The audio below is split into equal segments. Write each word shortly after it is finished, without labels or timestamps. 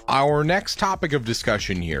Our next topic of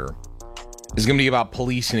discussion here is going to be about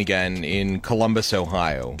policing again in Columbus,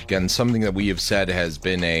 Ohio. Again, something that we have said has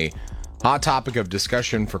been a hot topic of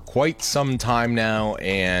discussion for quite some time now,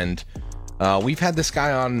 and we've had this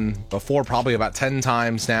guy on before probably about 10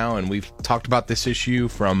 times now, and we've talked about this issue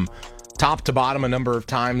from top to bottom a number of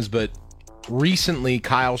times, but recently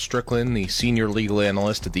Kyle Strickland, the Senior Legal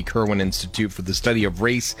Analyst at the Kirwan Institute for the Study of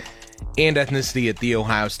Race and Ethnicity at The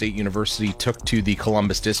Ohio State University, took to the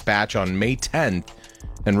Columbus Dispatch on May 10th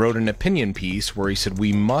and wrote an opinion piece where he said,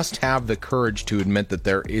 "We must have the courage to admit that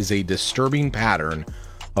there is a disturbing pattern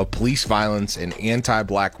of police violence and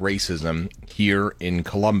anti-black racism here in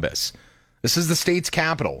Columbus. This is the state's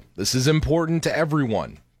capital. This is important to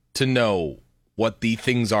everyone to know what the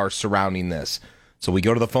things are surrounding this." So we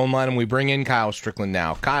go to the phone line and we bring in Kyle Strickland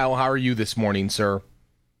now. Kyle, how are you this morning, sir?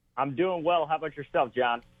 I'm doing well. How about yourself,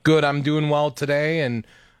 John? Good. I'm doing well today, and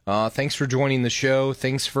thanks for joining the show.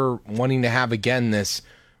 Thanks for wanting to have, again, this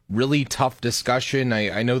really tough discussion.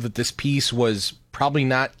 I know that this piece was probably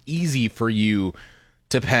not easy for you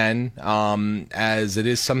to pen, as it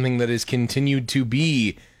is something that has continued to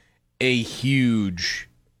be a huge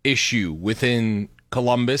issue within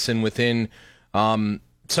Columbus and within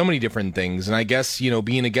so many different things. And I guess,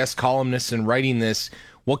 being a guest columnist and writing this,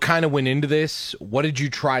 what kind of went into this? What did you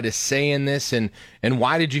try to say in this? And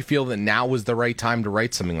why did you feel that now was the right time to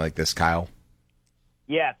write something like this, Kyle?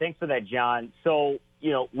 Yeah, thanks for that, John. So,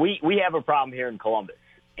 we have a problem here in Columbus,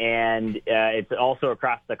 and it's also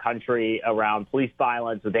across the country around police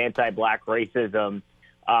violence with anti-black racism.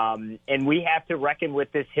 And we have to reckon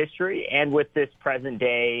with this history and with this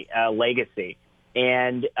present-day legacy.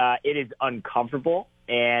 And it is uncomfortable.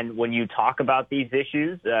 And when you talk about these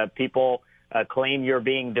issues, people claim you're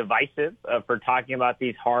being divisive for talking about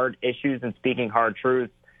these hard issues and speaking hard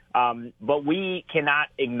truths. But we cannot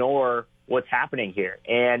ignore what's happening here.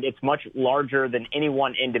 And it's much larger than any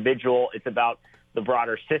one individual. It's about the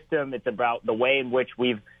broader system. It's about the way in which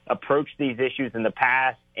we've approached these issues in the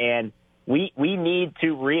past. And we need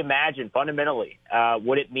to reimagine fundamentally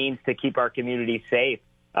what it means to keep our community safe.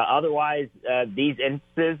 Otherwise, these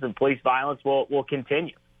instances of police violence will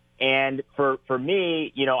continue. And for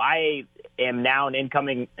me, I am now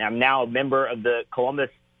I'm now a member of the Columbus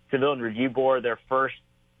Civilian Review Board, their first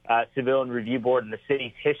civilian review board in the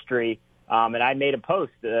city's history. And I made a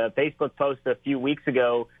Facebook post a few weeks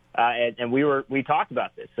ago, and we talked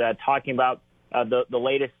about this, talking about the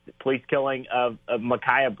latest police killing of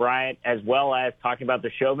Ma'Khia Bryant, as well as talking about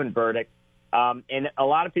the Chauvin verdict. And a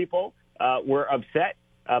lot of people were upset,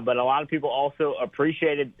 but a lot of people also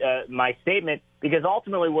appreciated my statement, because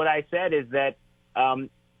ultimately what I said is that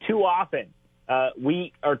too often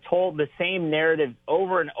we are told the same narrative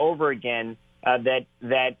over and over again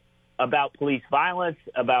that about police violence,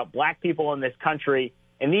 about black people in this country,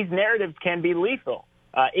 and these narratives can be lethal.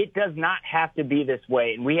 It does not have to be this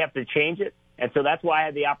way, and we have to change it. And so that's why I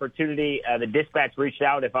had the opportunity. The Dispatch reached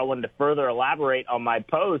out if I wanted to further elaborate on my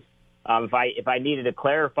post, if I needed to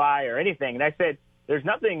clarify or anything. And I said, there's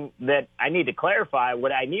nothing that I need to clarify.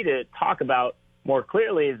 What I need to talk about more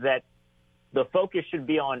clearly is that the focus should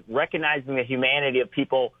be on recognizing the humanity of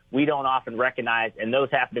people we don't often recognize, and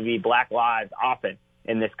those happen to be black lives often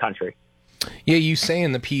in this country. Yeah, you say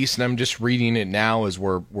in the piece, and I'm just reading it now as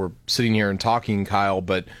we're sitting here and talking, Kyle,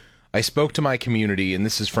 but I spoke to my community, and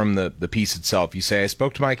this is from the piece itself. You say, "I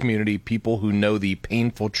spoke to my community, people who know the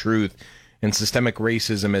painful truth and systemic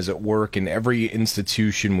racism is at work in every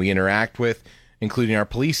institution we interact with, including our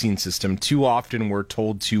policing system. Too often we're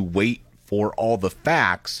told to wait for all the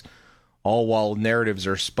facts, all while narratives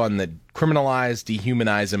are spun that criminalize,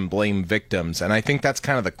 dehumanize, and blame victims." And I think that's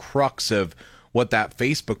kind of the crux of what that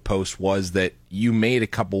Facebook post was that you made a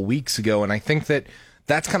couple weeks ago. And I think that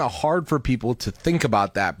that's kind of hard for people to think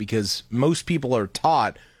about that, because most people are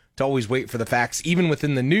taught to always wait for the facts. Even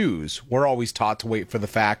within the news, we're always taught to wait for the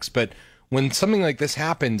facts. But when something like this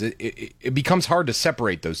happens, it becomes hard to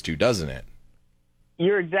separate those two, doesn't it?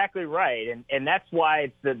 You're exactly right, and that's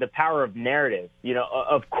why it's the power of narrative.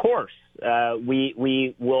 Of course,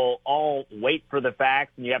 we will all wait for the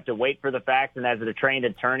facts, and you have to wait for the facts. And as a trained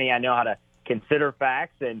attorney, I know how to consider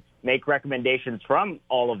facts and make recommendations from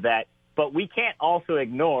all of that. But we can't also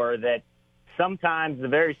ignore that sometimes the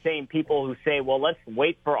very same people who say, well, let's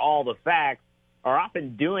wait for all the facts, are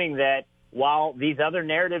often doing that while these other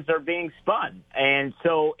narratives are being spun. And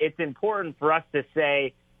so it's important for us to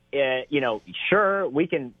say, sure, we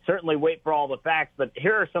can certainly wait for all the facts, but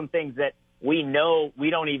here are some things that we know we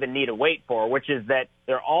don't even need to wait for, which is that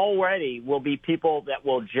there already will be people that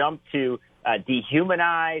will jump to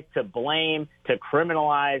dehumanize, to blame, to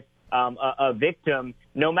criminalize a victim,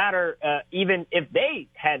 no matter even if they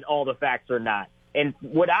had all the facts or not. And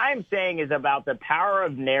what I'm saying is about the power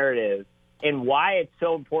of narrative and why it's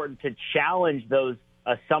so important to challenge those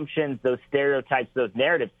assumptions, those stereotypes, those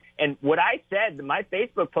narratives. And what I said, my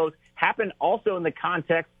Facebook post, happened also in the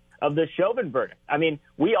context of the Chauvin verdict. I mean,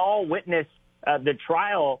 we all witnessed the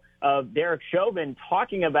trial of Derek Chauvin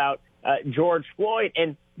talking about George Floyd,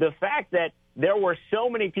 and the fact that there were so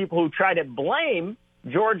many people who tried to blame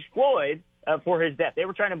George Floyd for his death. They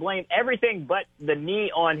were trying to blame everything but the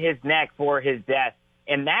knee on his neck for his death.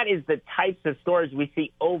 And that is the types of stories we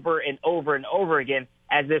see over and over and over again,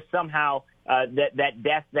 as if somehow that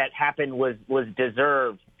death that happened was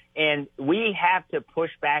deserved. And we have to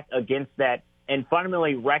push back against that and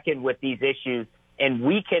fundamentally reckon with these issues. And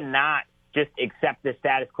we cannot just accept the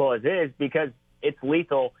status quo as is, because it's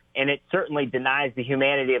lethal, and it certainly denies the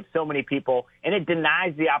humanity of so many people, and it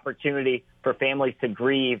denies the opportunity for families to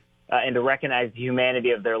grieve and to recognize the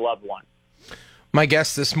humanity of their loved one. My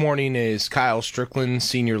guest this morning is Kyle Strickland,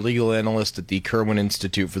 Senior Legal Analyst at the Kirwan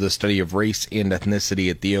Institute for the Study of Race and Ethnicity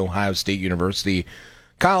at The Ohio State University.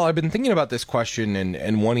 Kyle, I've been thinking about this question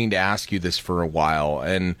and wanting to ask you this for a while,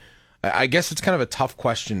 and I guess it's kind of a tough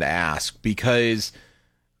question to ask, because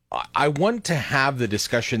I want to have the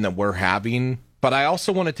discussion that we're having, but I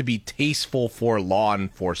also want it to be tasteful for law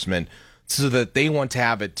enforcement so that they want to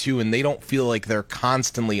have it too, and they don't feel like they're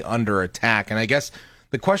constantly under attack. And I guess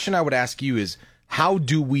the question I would ask you is, how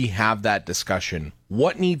do we have that discussion?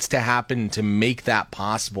 What needs to happen to make that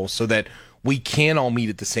possible so that we can all meet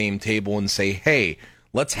at the same table and say, hey,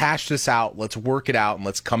 let's hash this out, let's work it out, and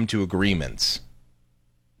let's come to agreements?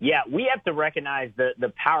 Yeah, we have to recognize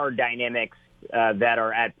the power dynamics that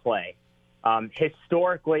are at play.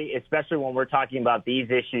 Historically, especially when we're talking about these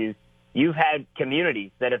issues, you've had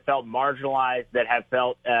communities that have felt marginalized, that have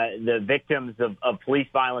felt the victims of police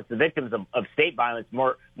violence, the victims of state violence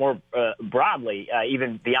more broadly,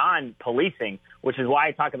 even beyond policing, which is why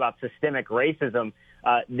I talk about systemic racism.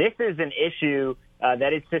 This is an issue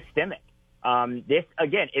that is systemic. This,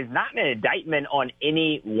 again, is not an indictment on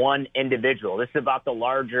any one individual. This is about the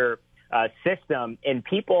larger system, and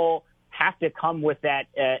people have to come with that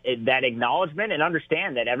acknowledgement and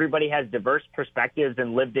understand that everybody has diverse perspectives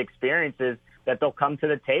and lived experiences that they'll come to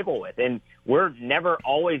the table with. And we're never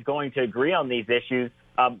always going to agree on these issues.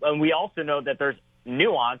 And we also know that there's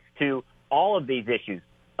nuance to all of these issues.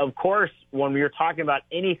 Of course, when we're talking about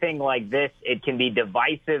anything like this, it can be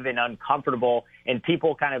divisive and uncomfortable, and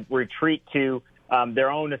people kind of retreat to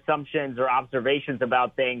their own assumptions or observations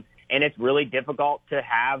about things. And it's really difficult to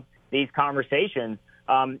have these conversations.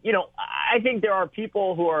 I think there are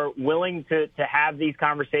people who are willing to have these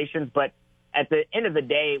conversations, but at the end of the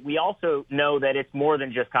day, we also know that it's more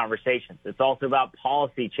than just conversations. It's also about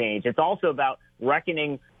policy change. It's also about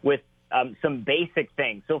reckoning with some basic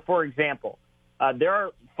things. So, for example, there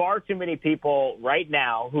are far too many people right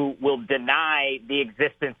now who will deny the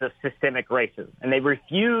existence of systemic racism, and they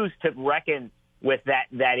refuse to reckon with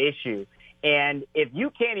that issue. And if you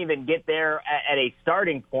can't even get there at a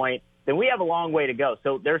starting point, then we have a long way to go.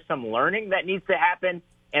 So there's some learning that needs to happen,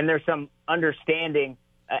 and there's some understanding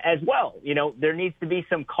as well. There needs to be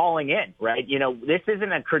some calling in, right? This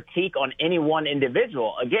isn't a critique on any one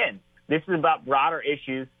individual. Again, this is about broader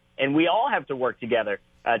issues, and we all have to work together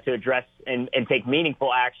to address and take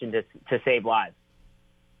meaningful action to save lives.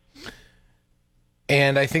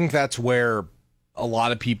 And I think that's where a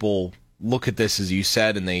lot of people look at this, as you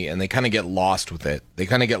said, and they kind of get lost with it. They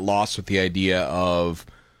kind of get lost with the idea of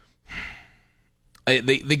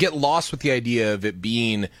they get lost with the idea of it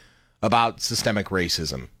being about systemic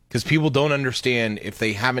racism, because people don't understand, if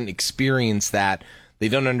they haven't experienced that, they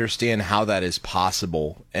don't understand how that is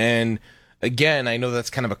possible. And again, I know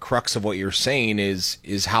that's kind of a crux of what you're saying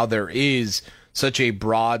is how there is such a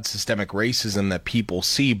broad systemic racism that people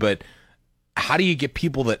see, but how do you get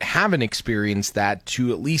people that haven't experienced that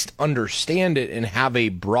to at least understand it and have a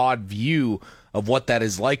broad view of what that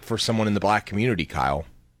is like for someone in the black community, Kyle?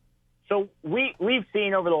 So we've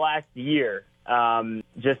seen over the last year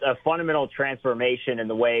just a fundamental transformation in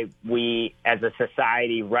the way we as a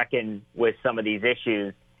society reckon with some of these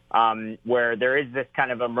issues, where there is this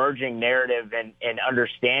kind of emerging narrative and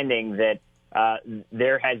understanding that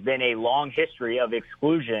there has been a long history of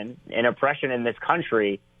exclusion and oppression in this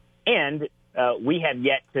country, and we have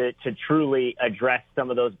yet to truly address some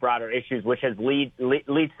of those broader issues, which has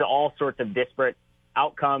leads to all sorts of disparate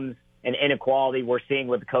outcomes and inequality we're seeing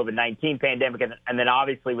with the COVID-19 pandemic, and then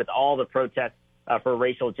obviously with all the protests for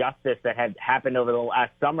racial justice that had happened over the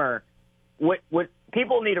last summer. What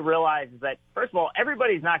people need to realize is that, first of all,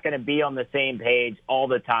 everybody's not going to be on the same page all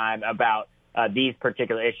the time about these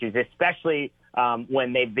particular issues, especially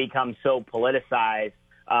when they've become so politicized,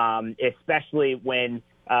 especially when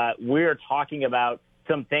we're talking about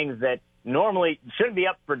some things that normally shouldn't be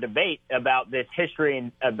up for debate about this history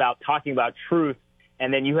and about talking about truth.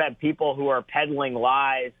 And then you have people who are peddling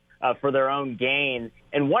lies for their own gain.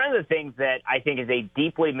 And one of the things that I think is a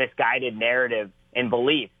deeply misguided narrative and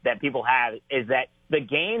belief that people have is that the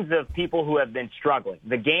gains of people who have been struggling,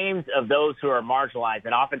 the gains of those who are marginalized,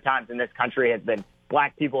 and oftentimes in this country has been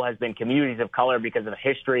black people, has been communities of color because of a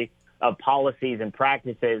history of policies and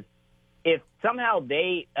practices. If somehow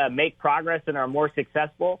they make progress and are more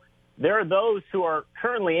successful, there are those who are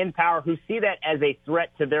currently in power who see that as a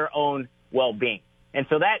threat to their own well-being. And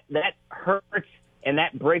so that hurts, and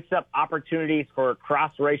that breaks up opportunities for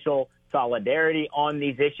cross-racial solidarity on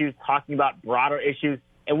these issues, talking about broader issues.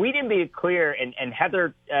 And we didn't be clear, and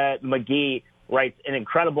Heather McGee writes an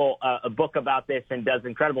incredible a book about this and does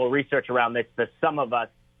incredible research around this, The Sum of Us,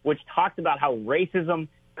 which talks about how racism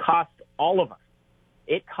costs all of us.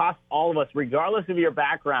 It costs all of us, regardless of your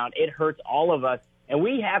background. It hurts all of us. And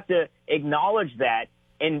we have to acknowledge that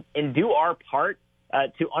and do our part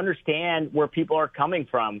to understand where people are coming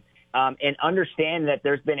from and understand that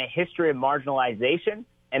there's been a history of marginalization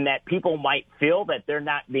and that people might feel that they're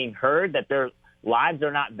not being heard, that their lives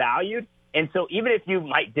are not valued. And so even if you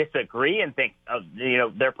might disagree and think,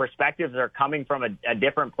 their perspectives are coming from a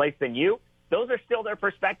different place than you, those are still their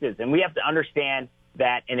perspectives. And we have to understand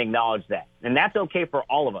that and acknowledge that. And that's okay for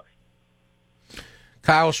all of us.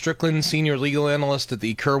 Kyle Strickland, Senior Legal Analyst at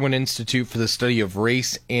the Kirwan Institute for the Study of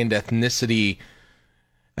Race and Ethnicity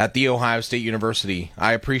at The Ohio State University.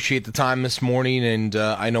 I appreciate the time this morning, and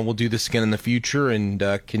I know we'll do this again in the future and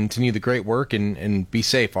continue the great work and be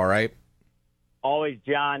safe, all right? Always,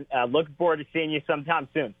 John. Looking forward to seeing you sometime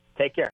soon. Take care.